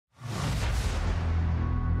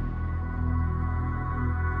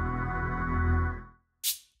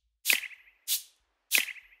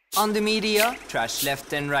On the media, trash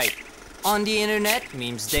left and right. On the internet,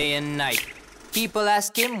 memes day and night. People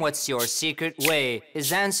ask him, what's your secret way?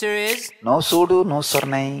 His answer is, no Soodu, no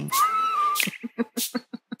Soranai.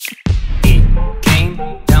 He came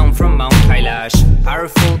down from Mount Kailasa,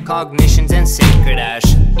 powerful cognitions and sacred ash.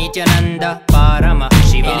 Nithyananda,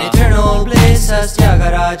 PARAMASHIVA, in eternal bliss as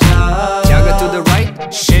TYAGA. TYAGA to the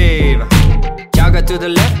right, Shiva. TYAGA to the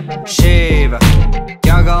left, Shiva.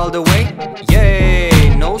 TYAGA all the way, yay.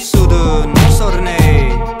 No Soodu, no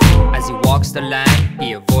Soranai. As he walks the land,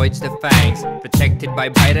 he avoids the fangs. Protected by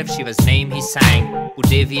Bhairav, Shiva's name he sang.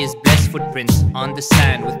 Udevi his blessed footprints on the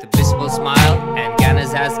sand, with a blissful smile and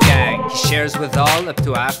Gana's ass gang. He shares with all up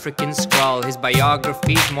to African scrawl. His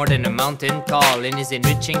biography's more than a mountain tall. In his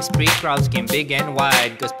enriching spree, crowds came big and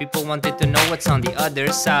wide, cause people wanted to know what's on the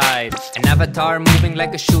other side. An avatar moving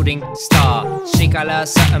like a shooting star,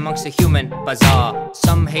 Kailasa amongst the human bazaar.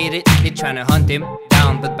 Some hate it, they tryna hunt him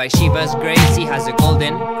down, but by Shiva's grace he has a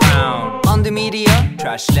golden crown. On the media,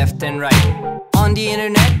 trash left and right. On the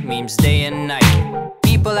internet, memes day and night.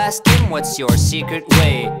 People ask him, what's your secret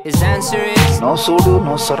way? His answer is, no Soodu,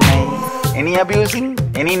 no Soranai. Any abusing,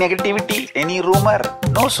 any negativity, any rumor,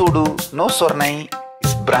 no Soodu, no Soranai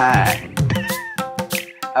is brand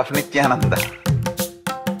of Nithyananda.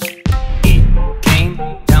 He came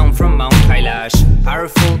down from Mount Kailasa,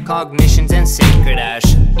 powerful cognitions and sacred ash.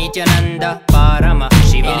 Nithyananda,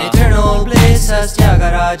 PARAMASHIVA, in eternal bliss as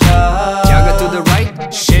TYAGA. TYAGA to the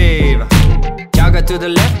right, Shiva. TYAGA to the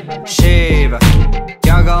left, Shiva.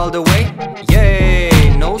 TYAGA all the way,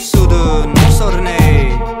 yay. No Soodu, no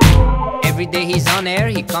Soranai. Every day he's on air,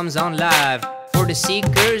 he comes on live, for the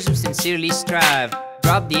seekers who sincerely strive.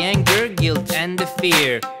 Drop the anger, guilt and the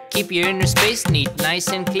fear. Keep your inner space neat, nice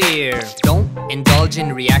and clear. Don't indulge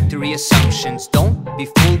in reactory assumptions. Don't be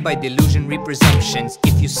fooled by delusionary presumptions.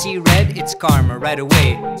 If you see red, it's karma right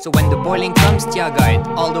away. So when the boiling comes, TYAGA it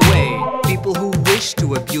all the way. People who wish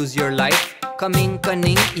to abuse your life, coming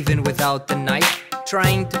cunning even without the knife,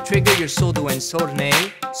 trying to trigger your Soodu and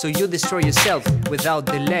Soranai, so you destroy yourself without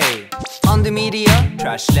delay. On the media,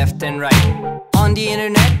 trash left and right. On the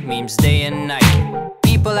internet, memes day and night.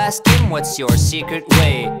 People ask him, what's your secret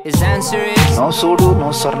way? His answer is, no Soodu,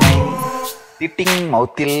 no Soranai. Eating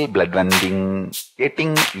mouthil, blood vending.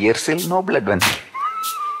 Eating earsil, no blood vending.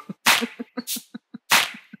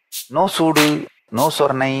 No Soodu, no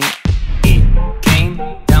Soranai. He came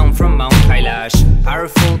down from Mount Kailasa,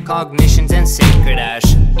 powerful cognitions and sacred ash.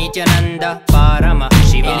 Nithyananda,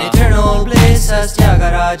 PARAMASHIVA, in eternal bliss as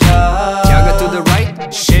TYAGA. TYAGA to the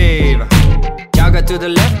right, Shiva. TYAGA to the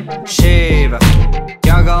left, Shiva.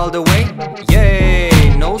 TYAGA all the way,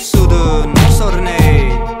 yay. No Soodu, no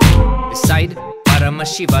Soranai. Decide,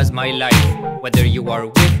 PARAMASHIVA's my life, whether you are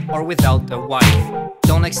with or without a wife.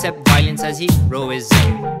 Don't accept violence as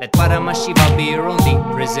heroism. Let PARAMASHIVA be your only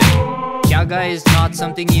prison. TYAGA is not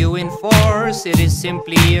something you enforce, it is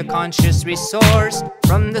simply a conscious resource.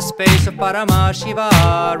 From the space of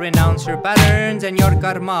PARAMASHIVA, renounce your patterns and your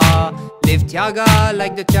karma. Live TYAGA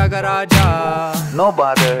like the TYAGA. No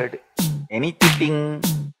bothered, any cheating,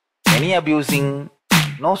 any abusing.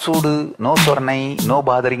 No Soodu, no Soranai, no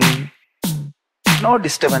bothering. No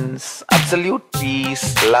disturbance, absolute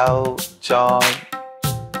peace, love, joy,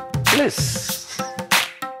 bliss.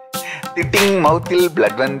 Titting mouthil,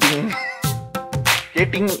 blood vending.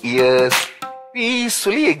 Getting ears,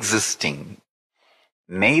 peacefully existing.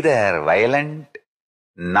 Neither violent,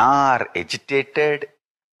 nor agitated,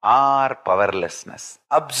 or powerlessness.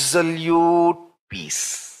 Absolute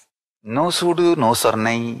peace. No Soodu, no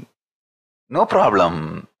Soranai. No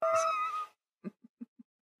problem.